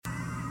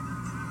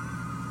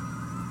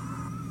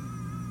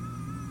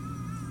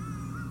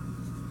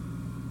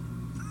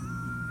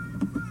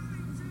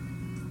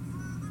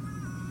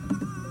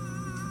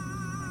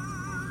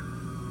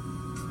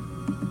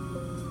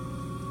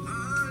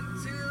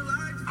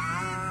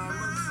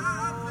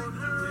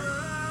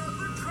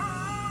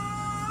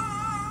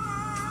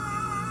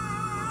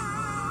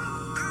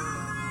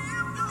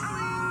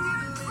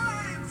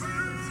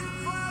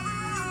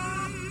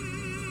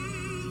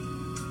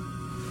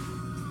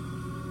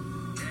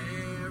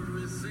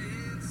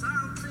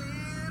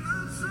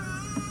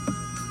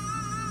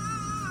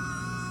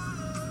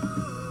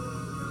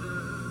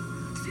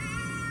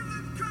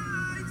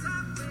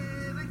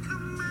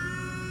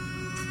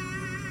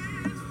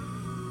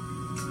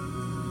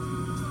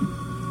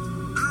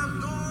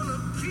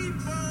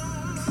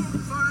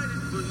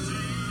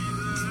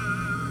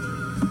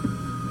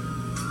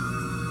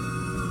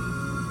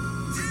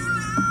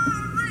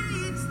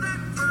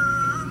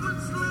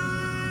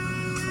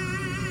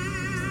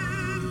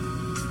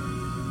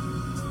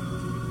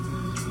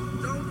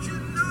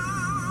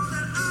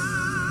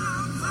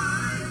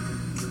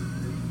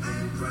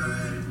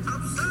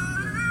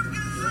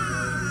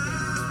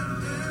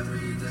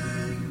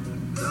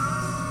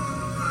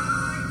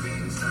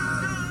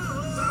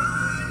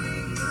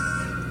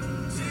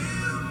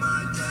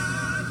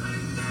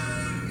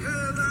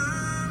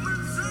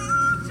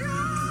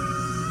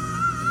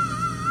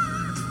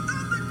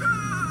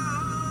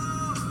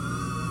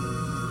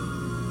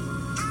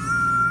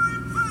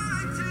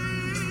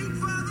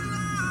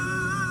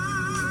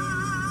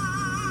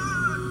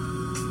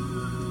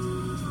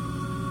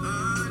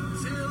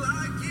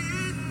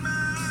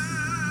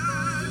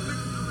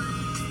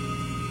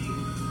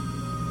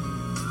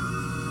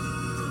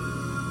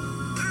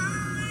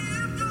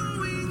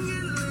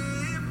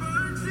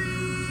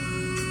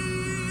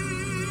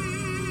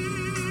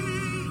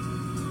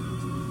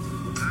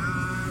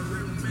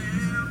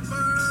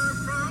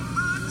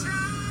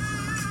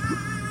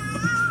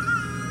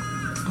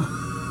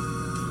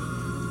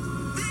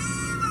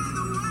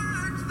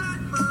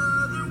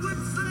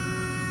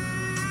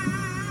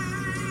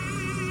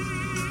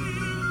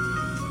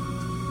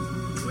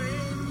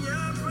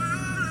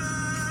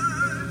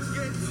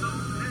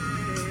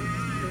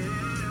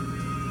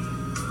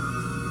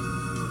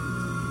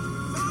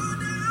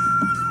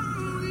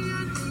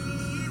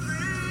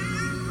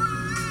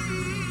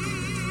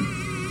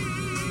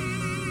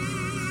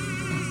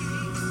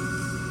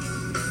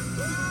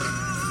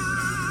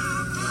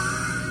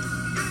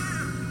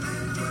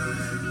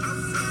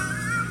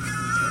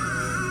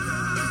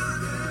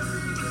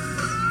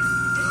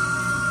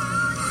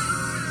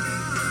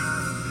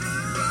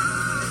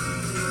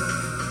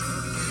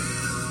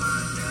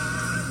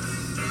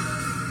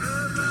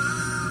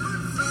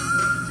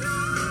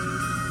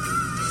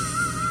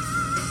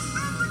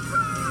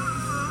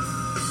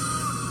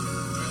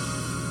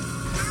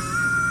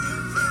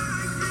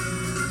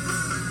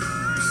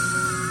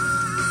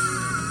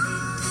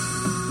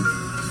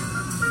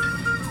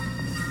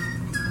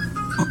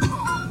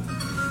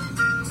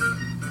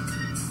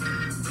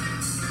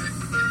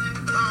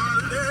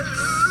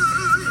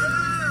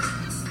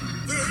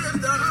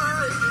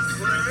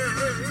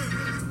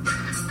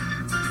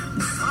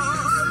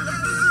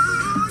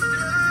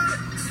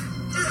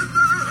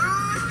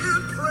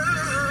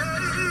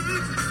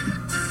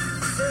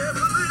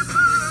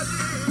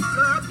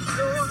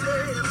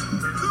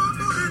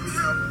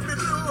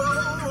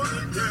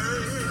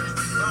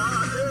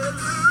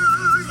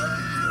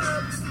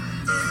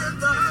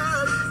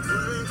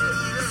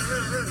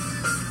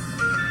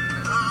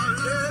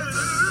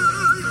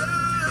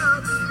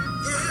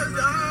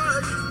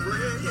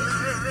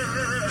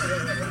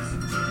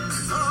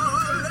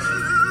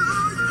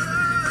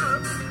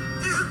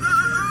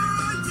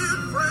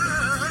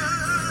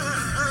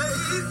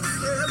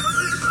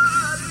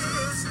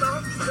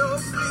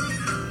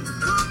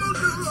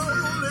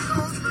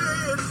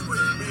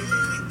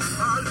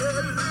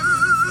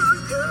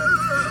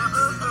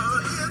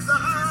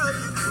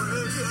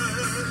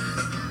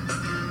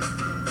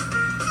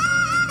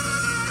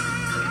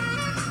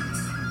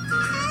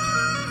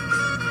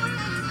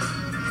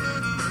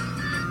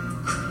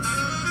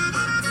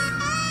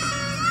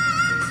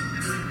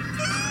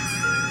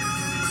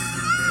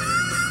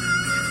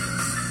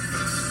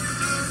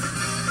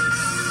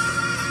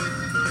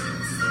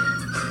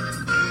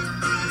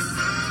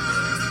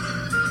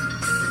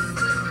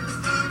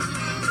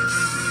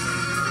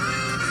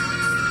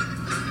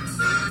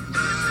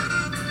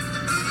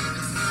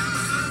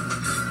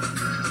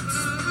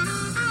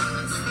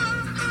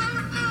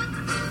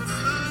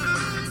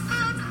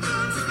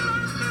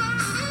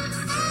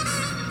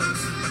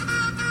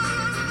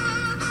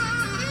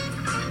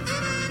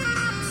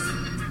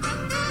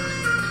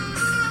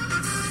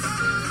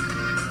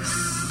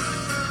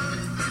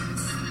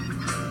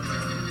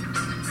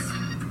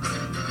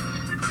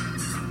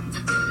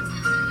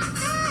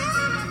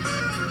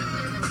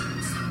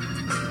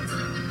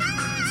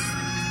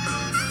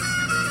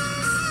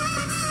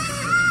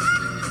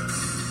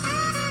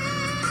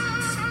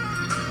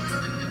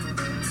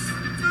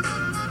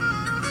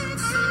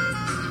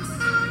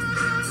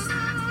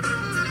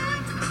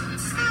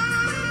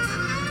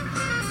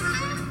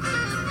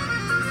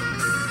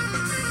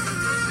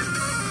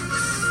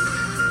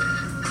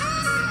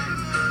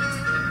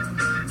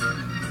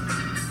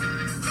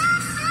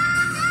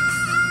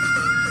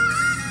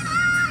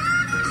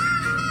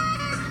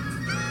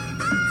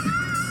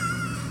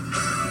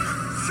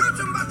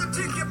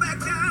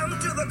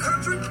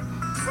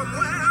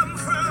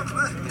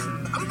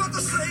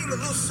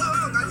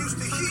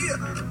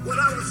when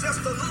I was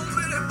just a little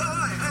bitty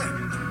boy.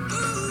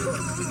 Ooh,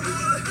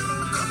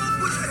 come on,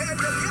 put your head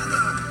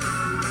together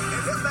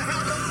and help me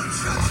have a little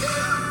church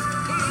here.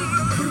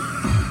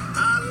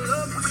 I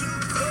love to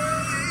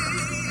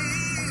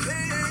praise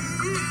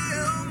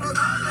Him.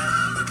 I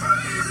love to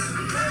praise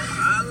Him.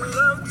 I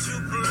love to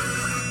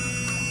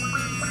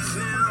praise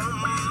Him.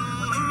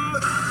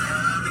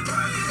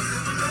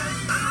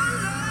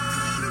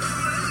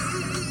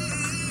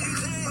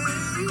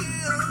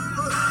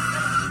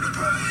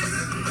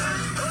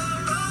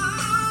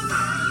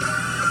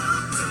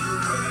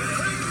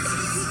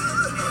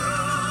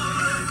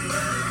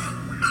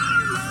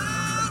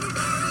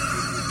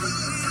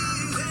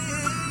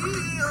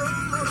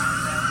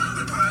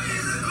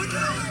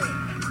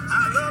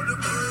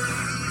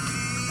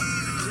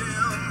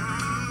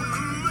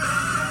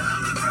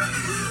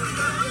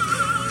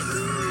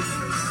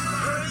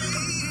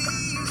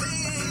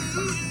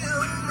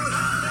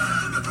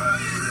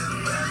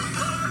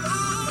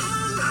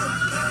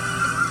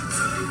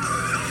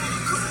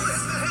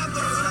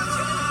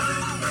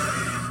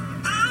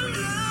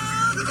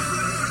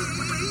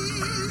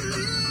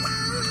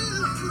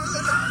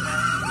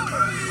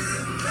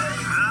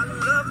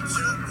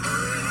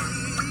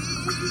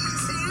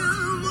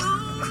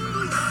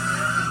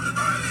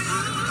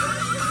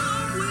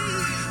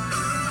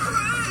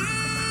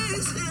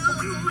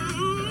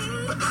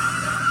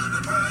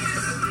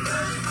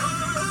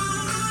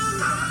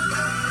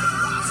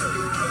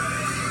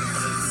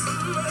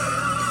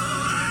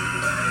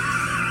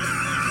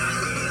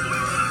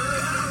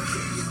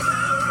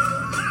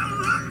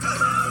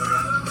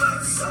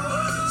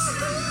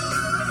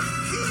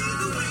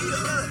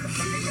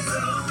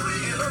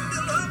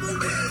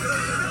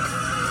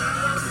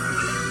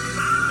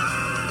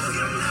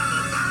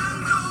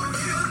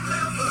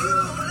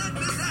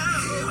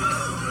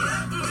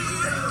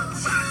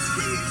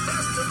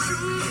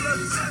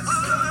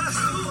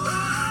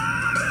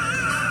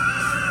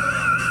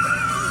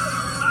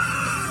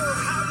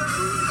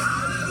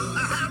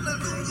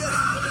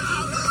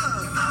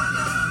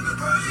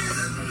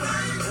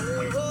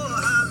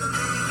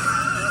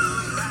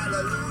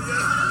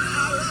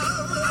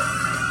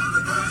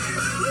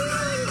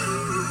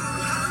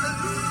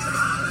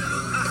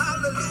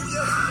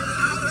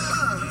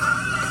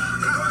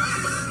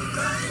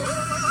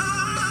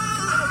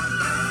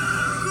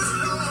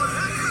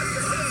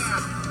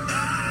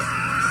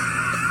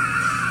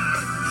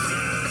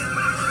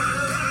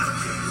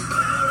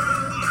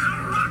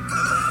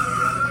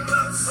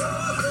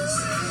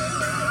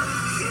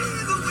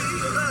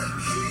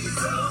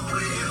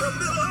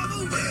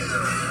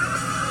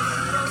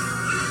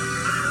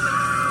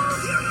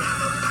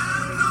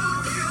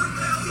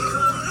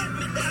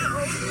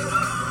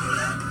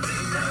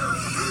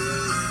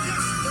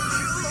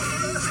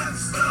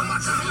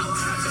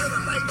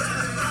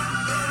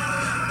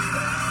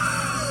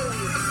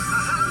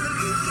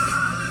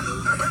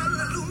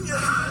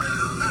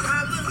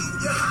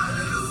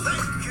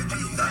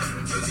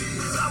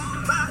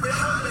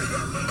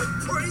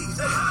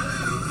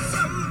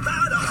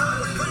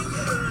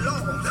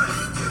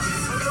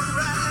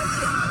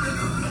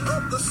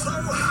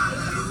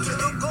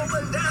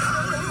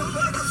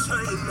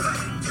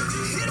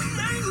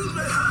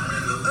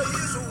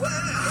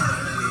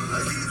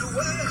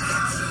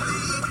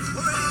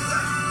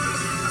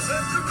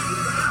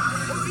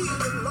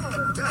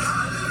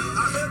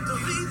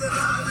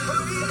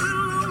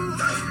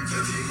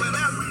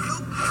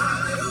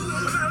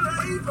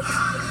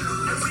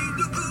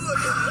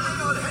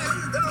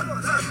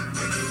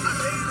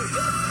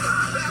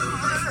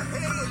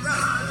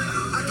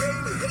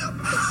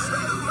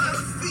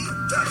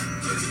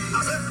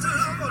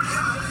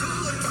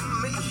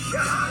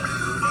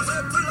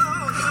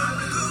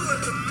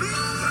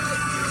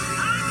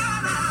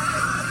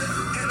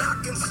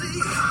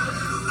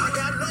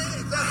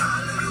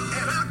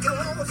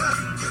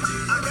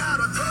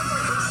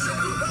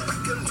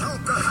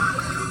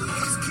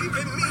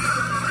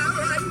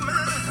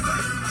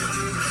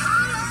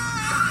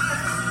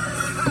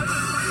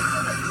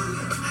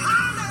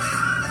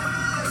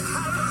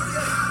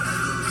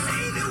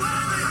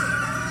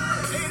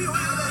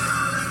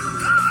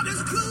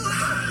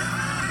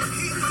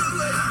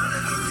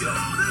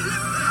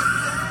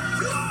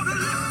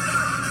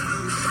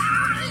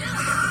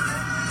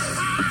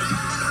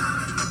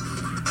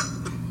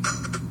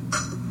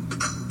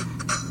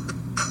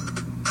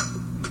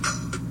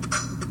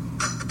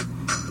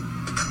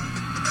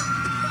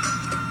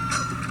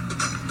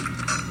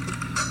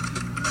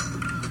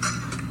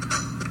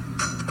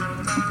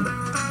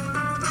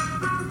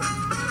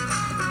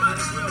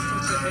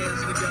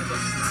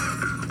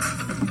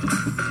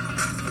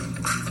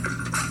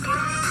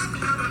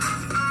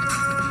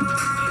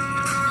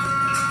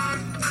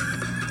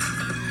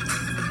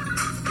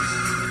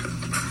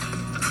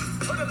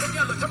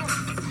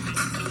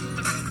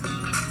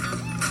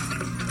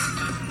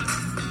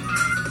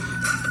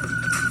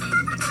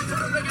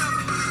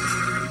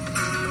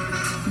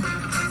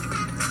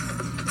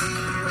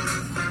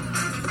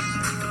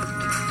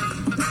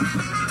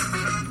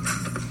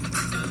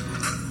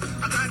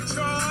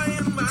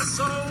 in my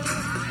soul.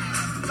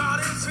 God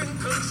is in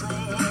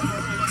control.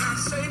 I got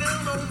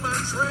Satan on my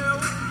trail,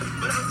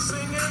 but I'm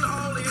singing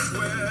all is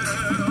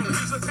well.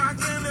 He's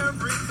attacking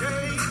every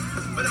day,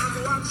 but I'm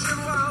watching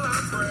while I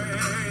pray.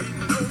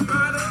 No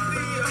matter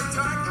the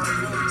attack, I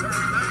won't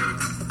turn back.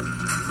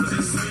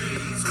 This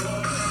means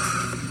war.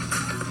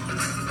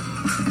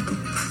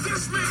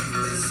 This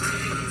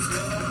means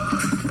war.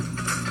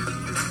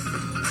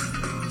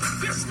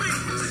 This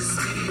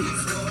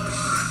means war.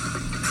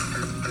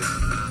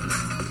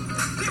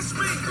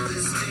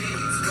 This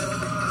means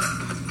war.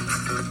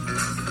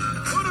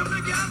 Put them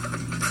together.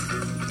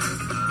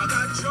 I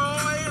got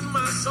joy in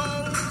my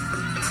soul.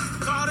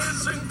 God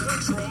is in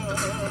control.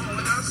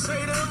 I got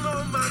Satan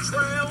on my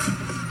trail,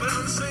 but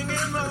I'm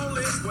singing all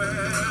is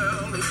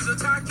well. He's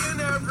attacking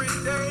every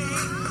day,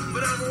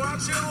 but I'm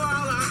watching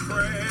while I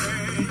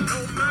pray. No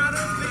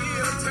matter the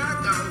attack,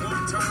 I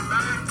won't turn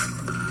back.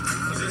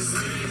 This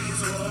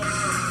means war.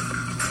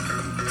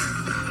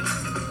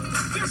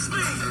 This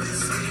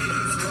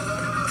means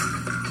war.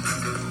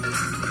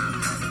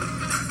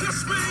 This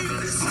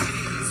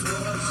means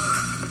war.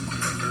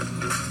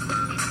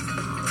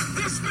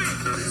 This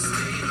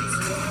means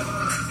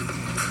war.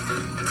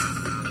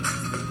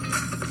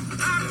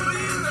 I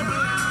bleed the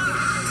blood.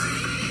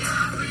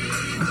 I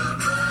bleed the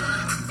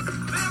blood.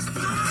 There's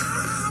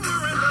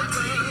power in the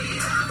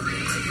blood. I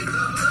bleed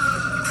the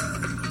blood.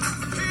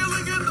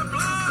 Healing in the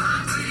blood.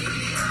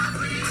 I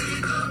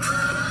bleed the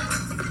blood.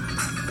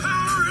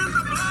 Power in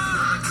the blood.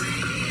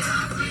 I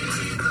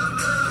bleed the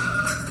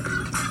blood.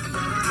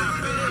 I've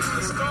been in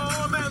the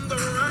storm and the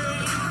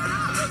rain,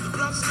 but the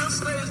blood still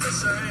stays the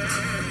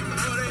same.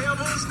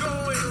 Whatever's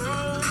going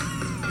wrong,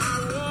 my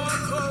war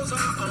clothes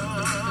are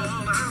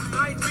on. I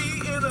might be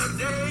in a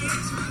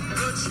daze,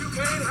 but you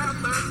can't have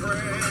my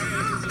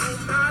praise. No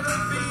matter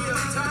the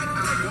attack,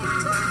 I won't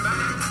turn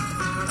back.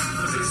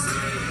 This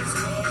means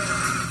war.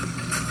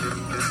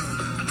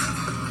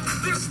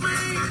 This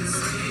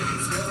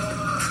means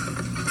war.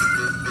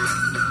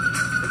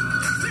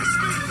 This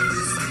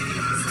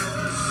means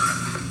war.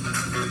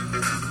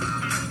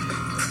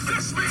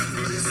 This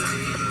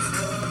means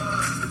war.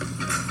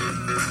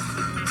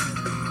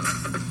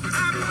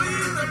 I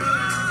bleed the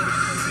blood.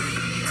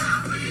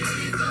 I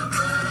bleed the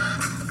blood.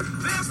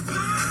 There's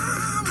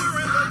power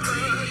in the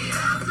blood.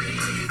 I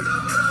bleed the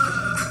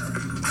blood.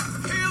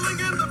 Healing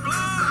in the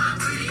blood. I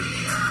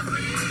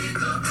bleed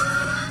the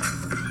blood.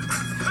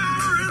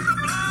 Power in the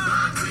blood.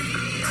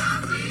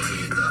 I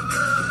bleed the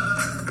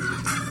blood.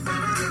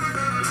 You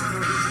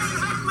can't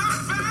have my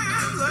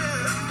family.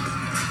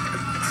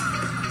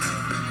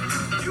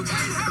 You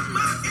can't have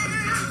my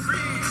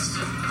increase.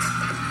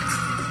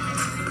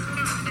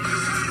 You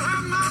can't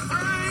have my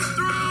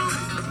breakthrough.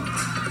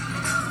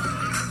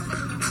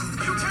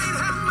 You can't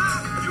have my,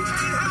 you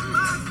can't have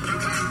my, you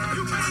can't,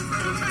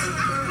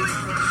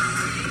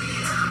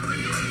 I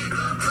bleed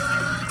the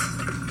blood.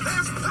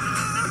 There's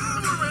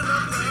power in the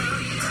blood.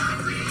 I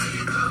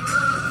bleed the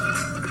blood.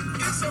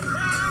 It's a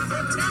prayer of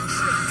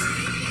protection.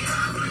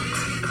 I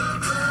bleed the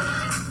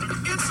blood.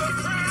 It's a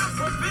prayer of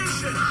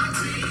provision. I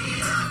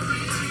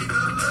bleed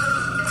the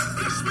blood.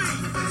 This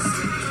means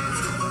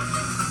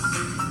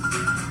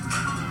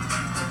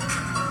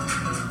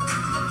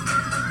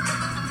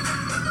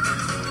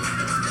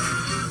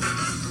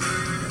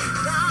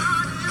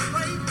God is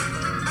great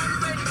and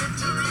greatly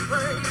to be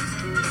praised.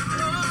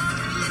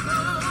 Glory,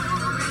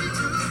 glory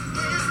to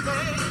His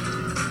name.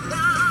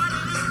 God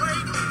is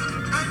great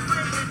and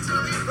greatly to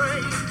be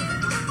praised.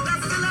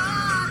 Bless the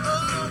Lord,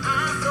 oh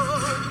my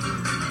soul.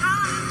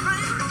 God is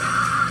great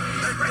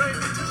and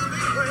greatly to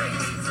be praised.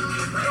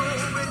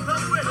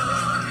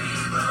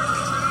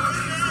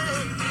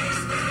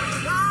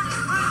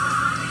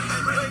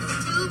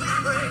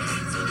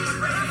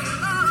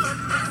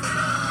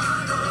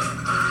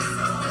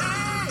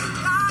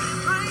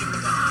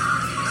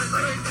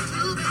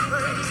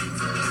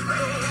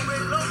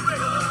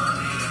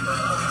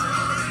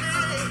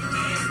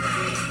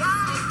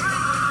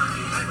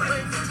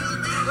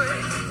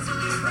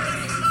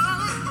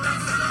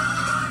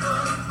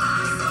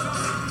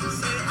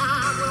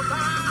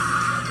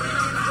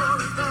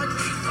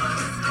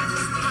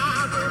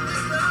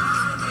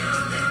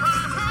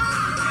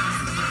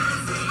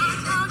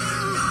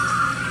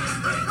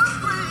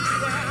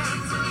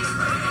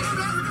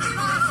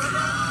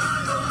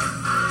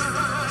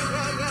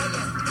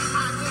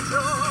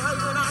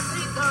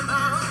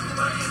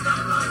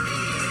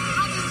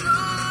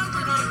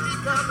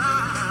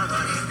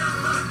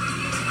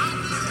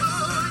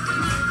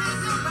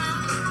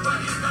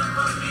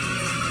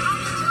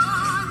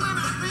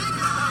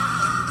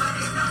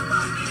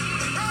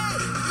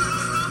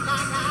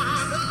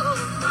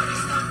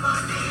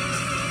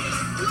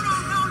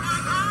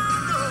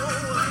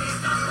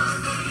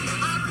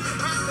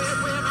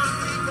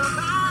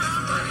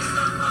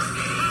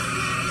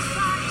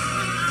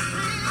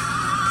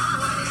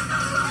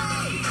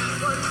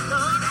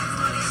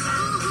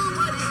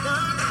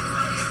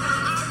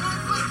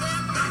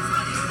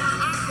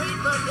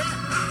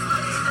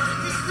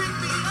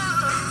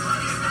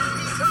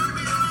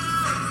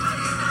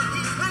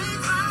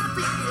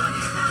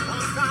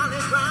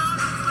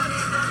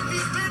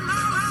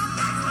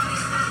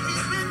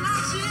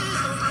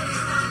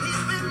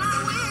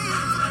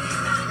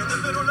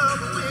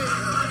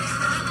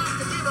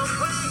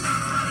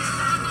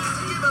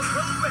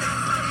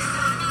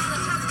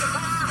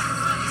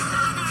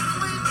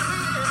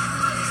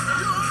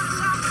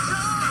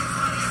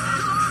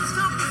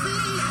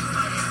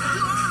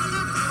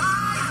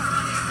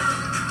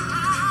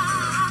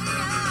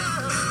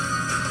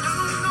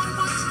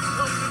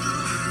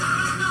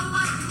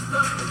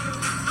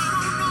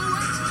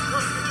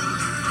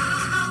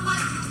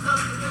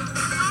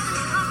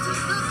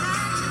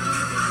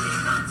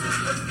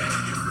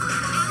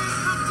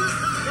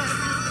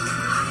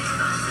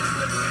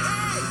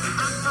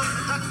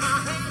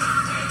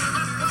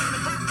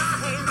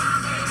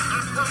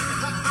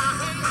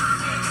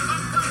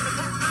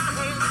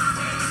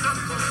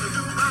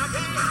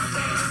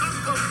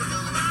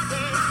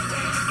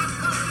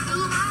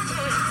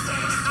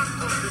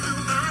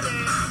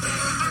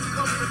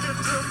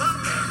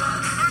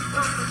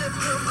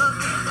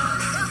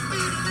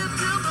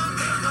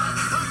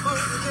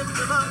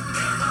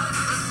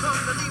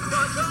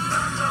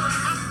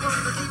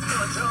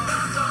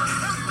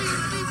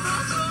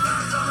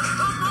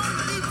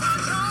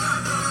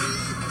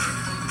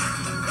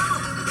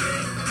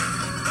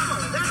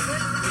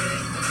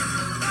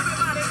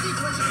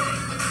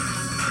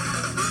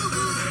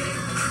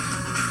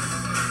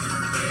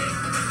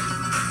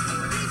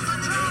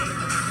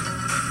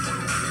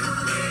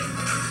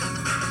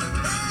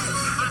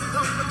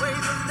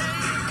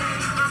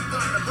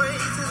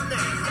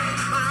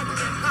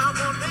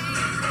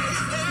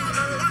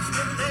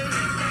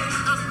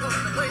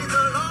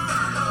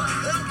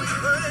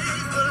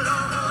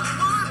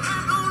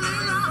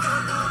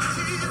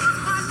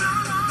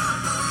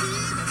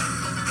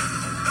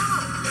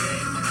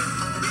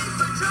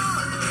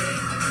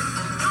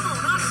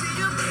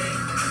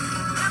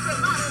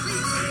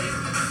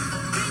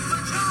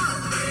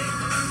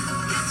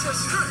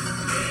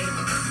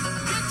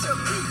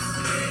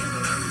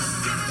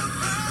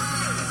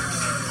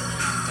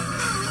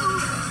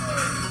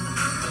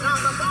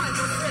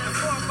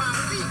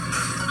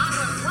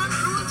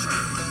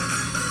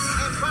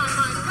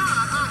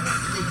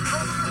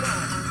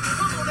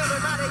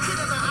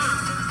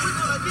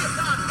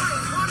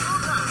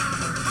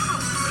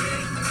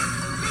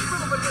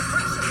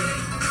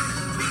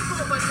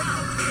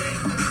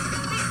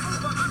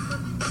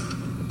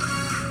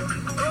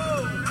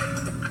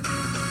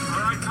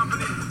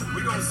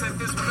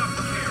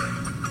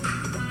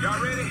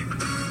 Y'all ready?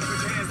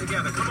 Put your hands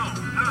together. Come on.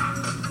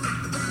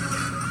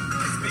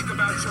 Speak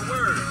about your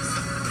words.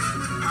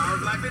 Power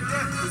of life and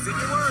death is in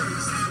your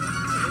words.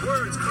 Your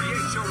words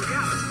create your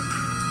reality.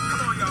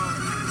 Come on, y'all.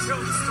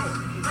 Tell the story.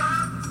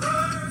 My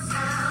words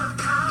have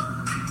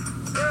power.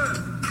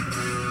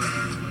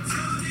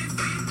 To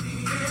defeat the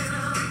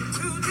enemy.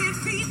 To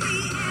defeat the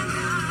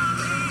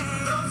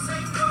enemy. Those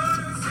same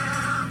words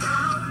have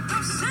power.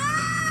 Those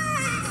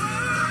same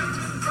words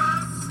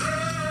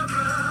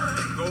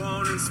prosperity. Go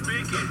on and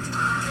speak it.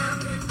 I have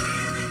been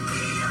given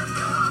the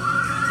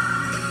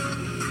authority.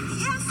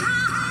 Yes, I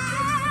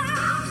am.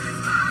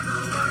 Mountains by the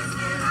words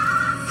that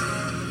I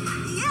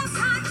say. Yes,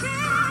 I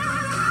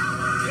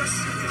can. Yes,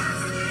 you can.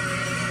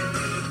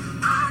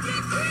 I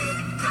decree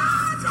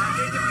God's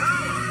hand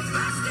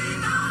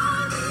resting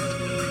on me.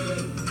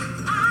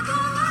 I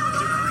know my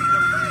decree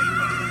the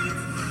favor.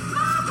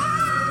 My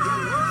word.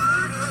 Your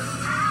word.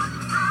 Have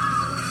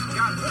power.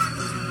 Got what?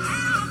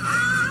 Have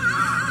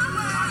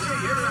power. Okay,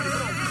 everybody,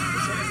 come on.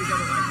 Put your hands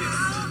together like this.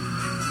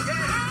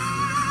 Yeah.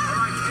 All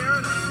right,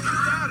 Karen, you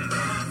got it.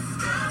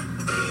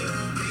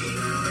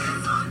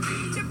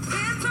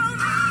 Depends on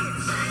me.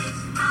 Change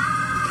my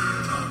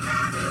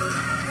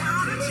vocabulary.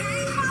 Gotta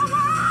change my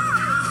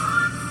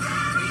words.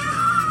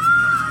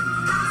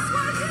 That's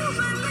what you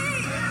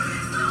believe. There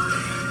is no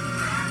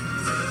limit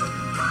to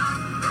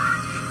what I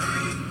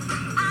decree.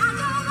 I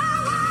know my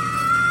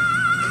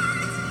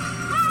words.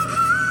 My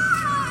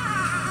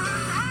words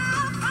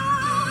have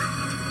power.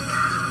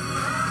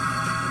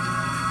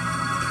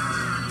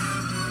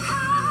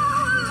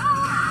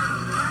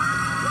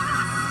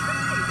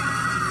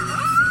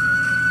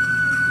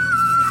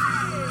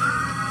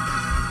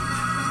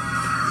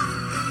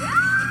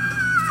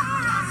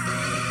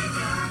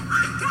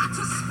 I got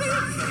to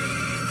speak.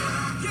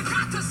 You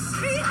got to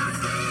speak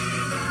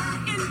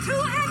into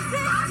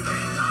existence.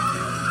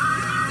 You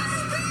got to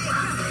speak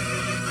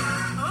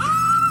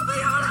over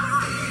your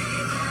life.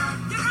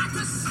 You got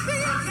to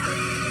speak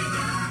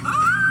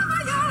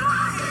over your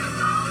life.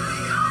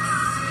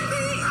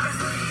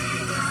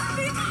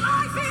 Speak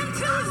life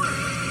into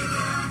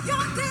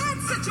your dead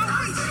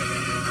situation.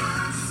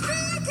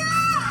 Speak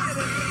it.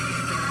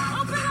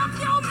 Open up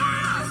your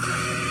mouth.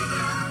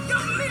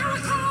 Your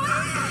miracle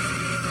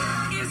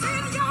is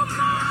in your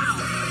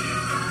mouth.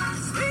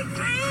 Speak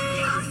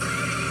things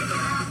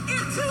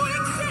into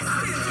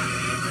existence.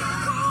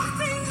 Call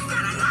things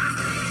that are not.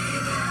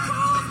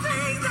 Call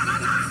things that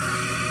are not.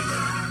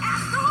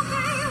 As though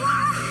they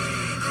were.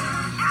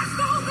 As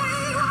though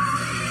they were.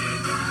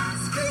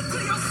 Speak to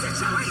your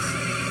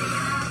situation.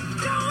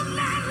 Don't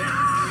let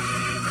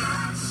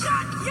life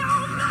shut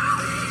your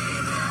mouth.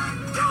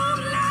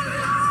 Don't let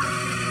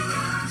life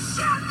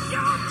shut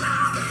your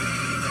mouth.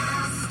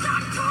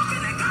 Stop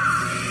talking to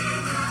God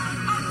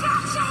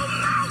about your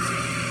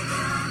mountain.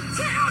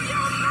 Tell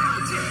your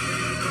mountain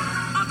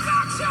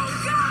about your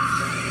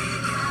God.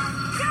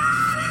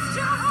 God is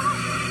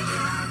Jehovah.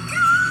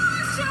 God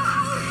is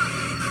Jehovah.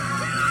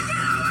 Can I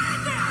get a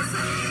witness?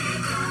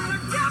 The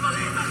devil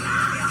is a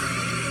liar.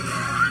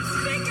 I'm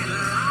speaking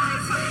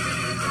life.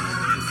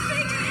 I'm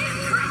speaking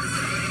increase.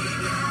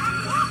 I'm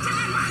walking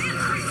in my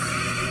increase.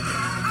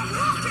 I'm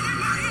walking in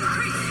my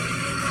increase.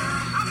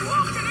 I'm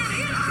walking in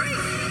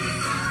increase.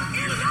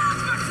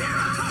 Enlarge my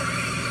territory.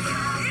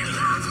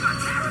 Enlarge my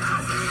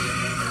territory.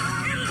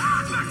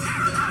 Enlarge my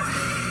territory.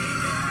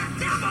 The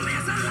devil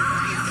is a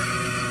liar.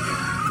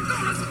 I'm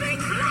gonna speak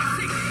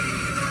blessing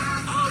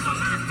over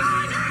my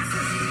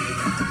finances.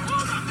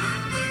 Over my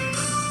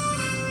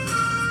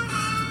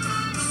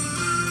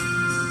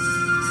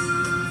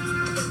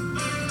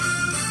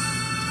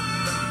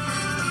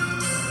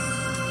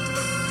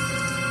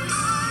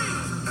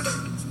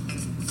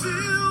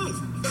feel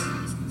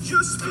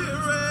your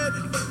spirit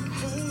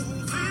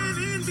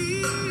moving in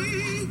me.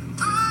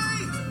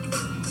 I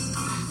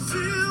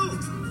feel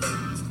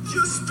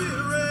your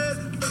spirit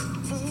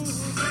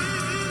moving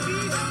in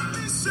me. Help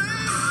me say,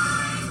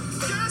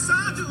 yes,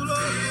 I do,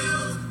 Lord.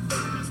 Feel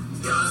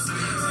your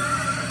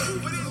spirit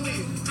moving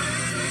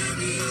in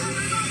me.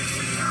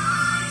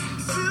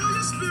 Feel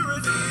your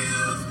spirit.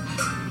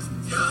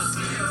 Feel your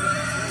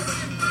spirit.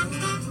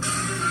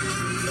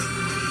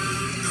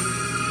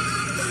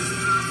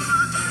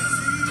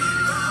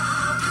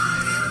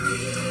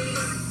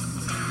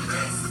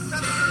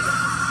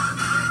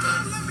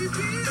 Let me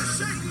be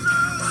ashamed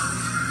of.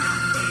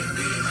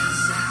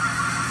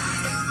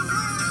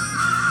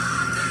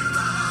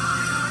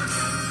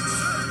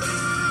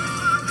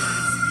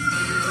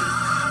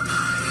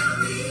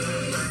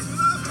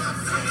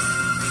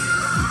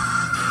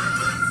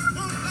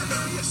 Won't let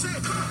me be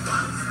ashamed.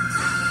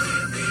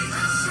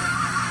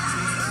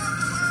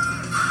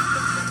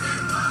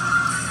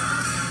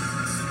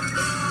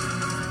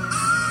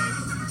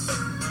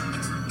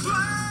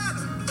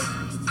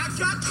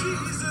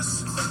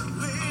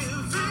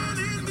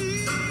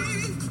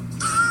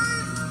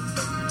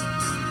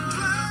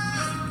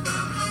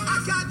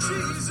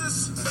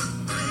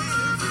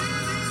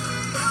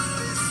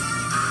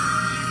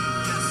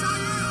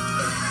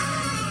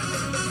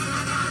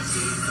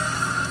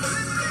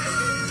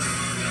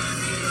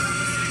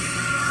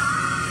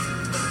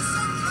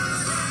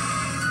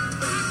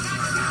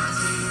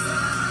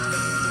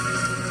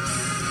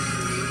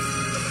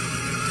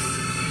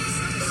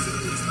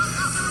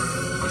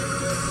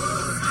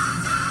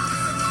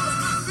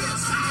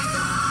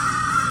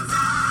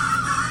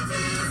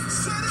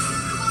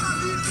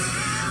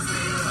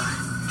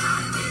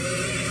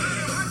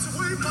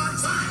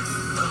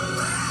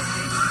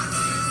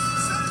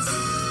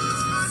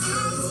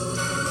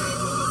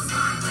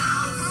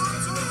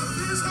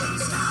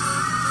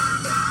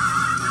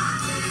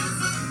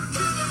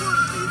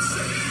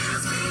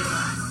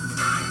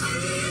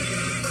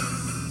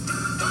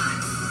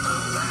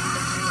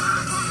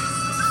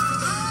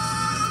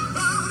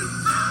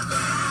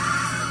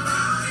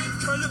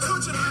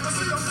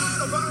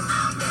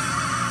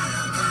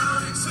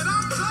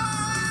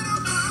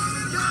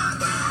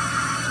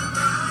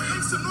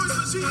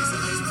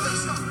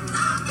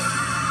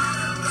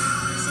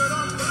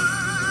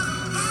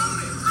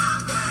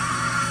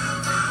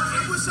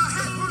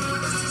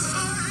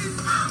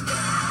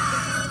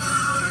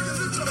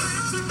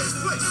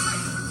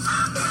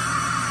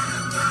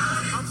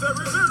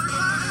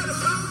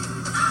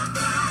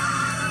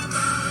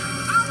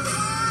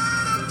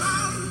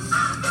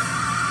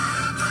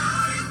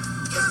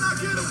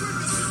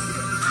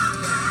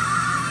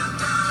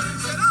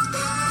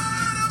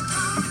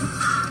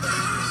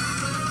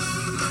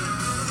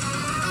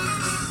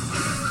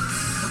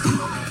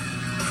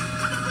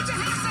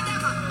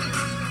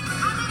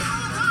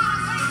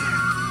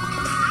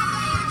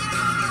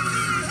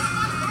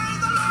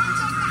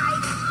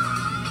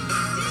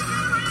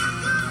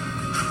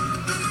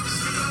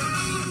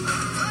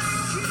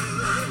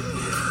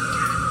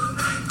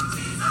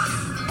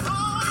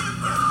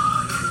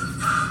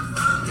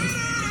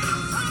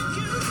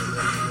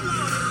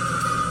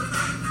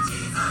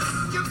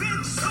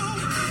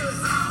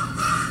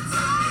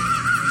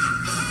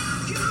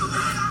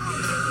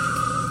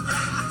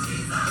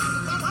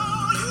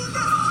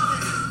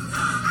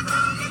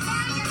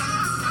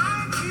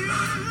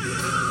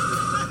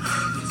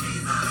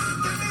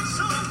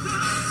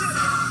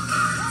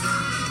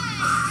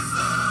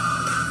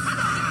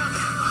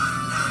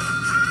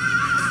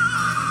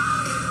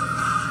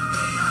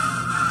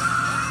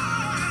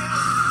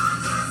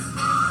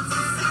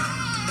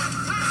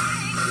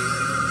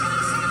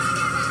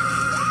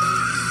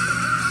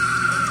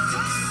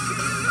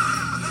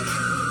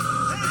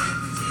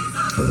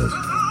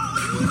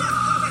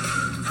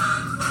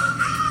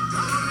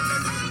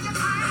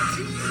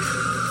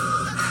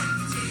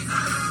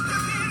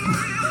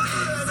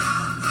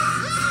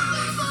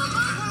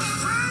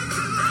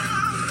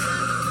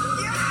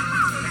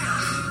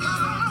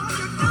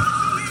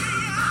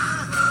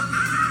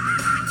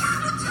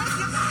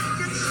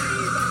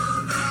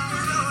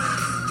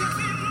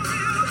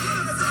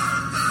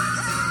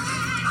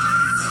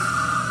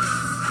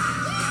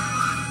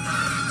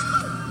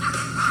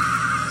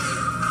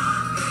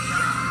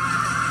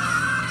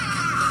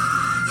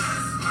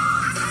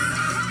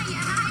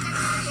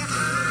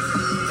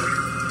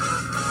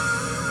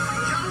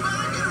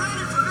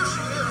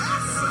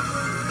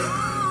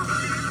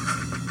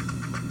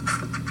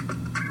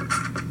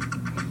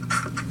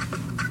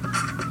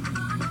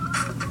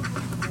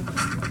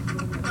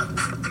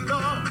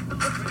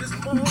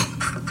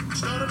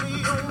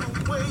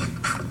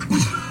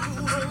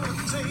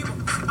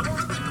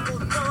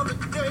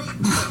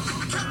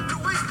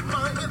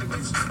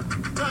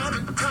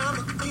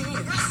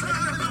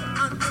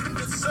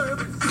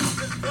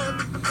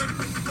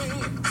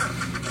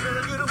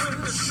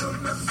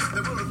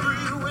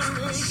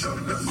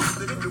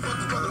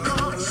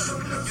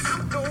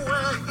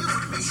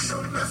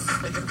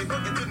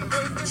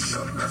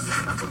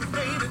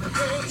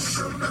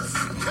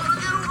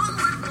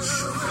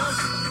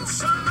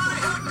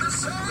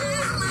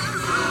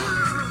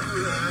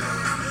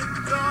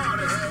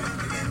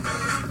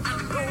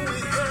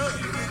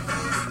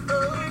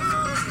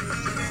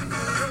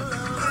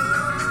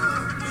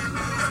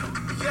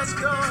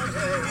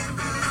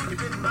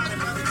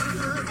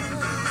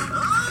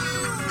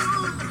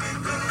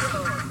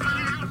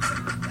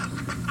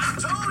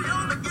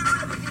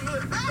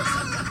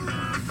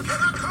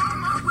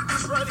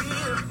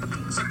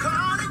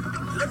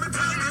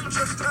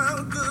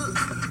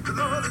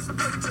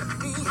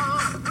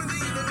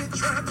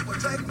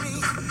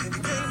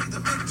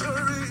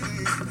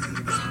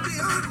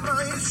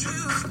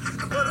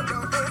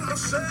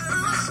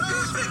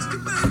 Fix the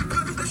bad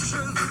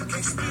condition.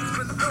 Can't speak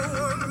for no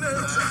one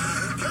else.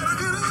 Can I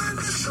get a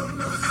witness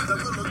that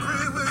will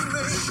agree with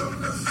me?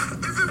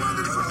 If it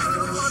wasn't for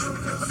the one,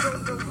 I don't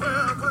know where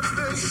I would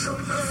be.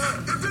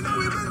 If you know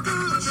you've been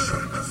good,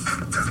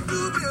 just do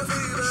me a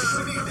favor.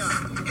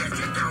 If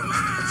you don't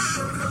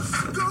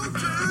mind, go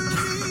tell your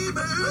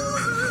neighbor.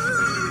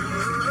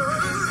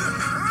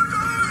 I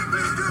know you've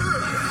been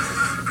good.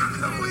 I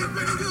know you've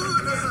been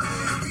good.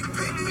 He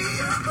picked me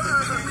up.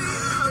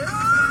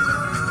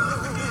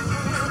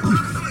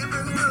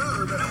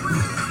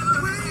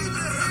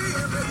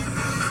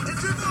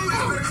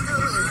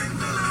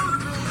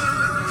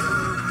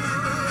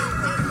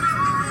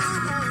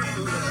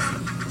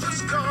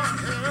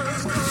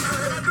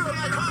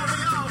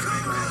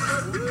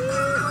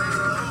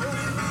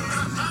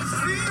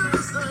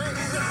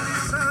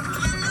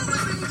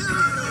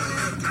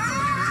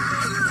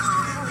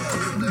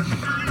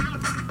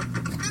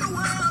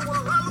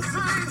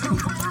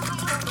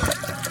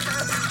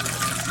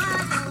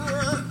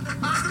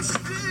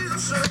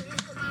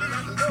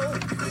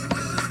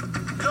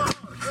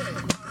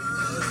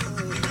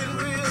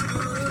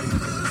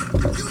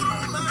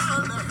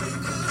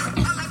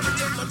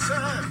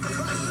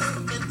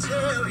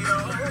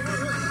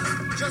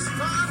 Just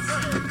one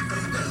thing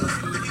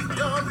he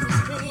done for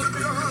me.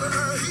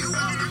 He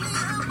woke me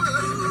up,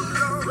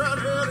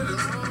 red-headed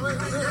and rolling,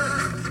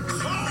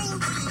 called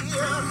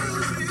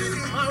me in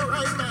my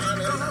right mind,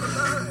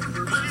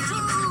 put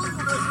food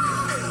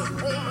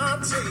on my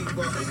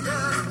table,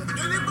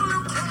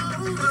 delivered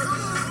clothes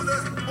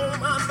on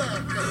my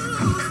back,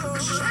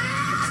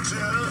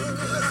 shelter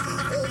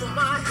over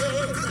my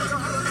head,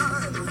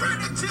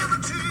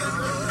 relativity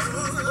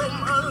on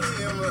my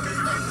limb.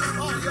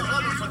 Oh,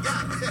 y'all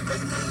forgot.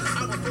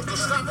 I was supposed to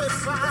stop at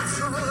 5.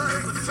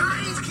 The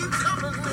fines keep coming.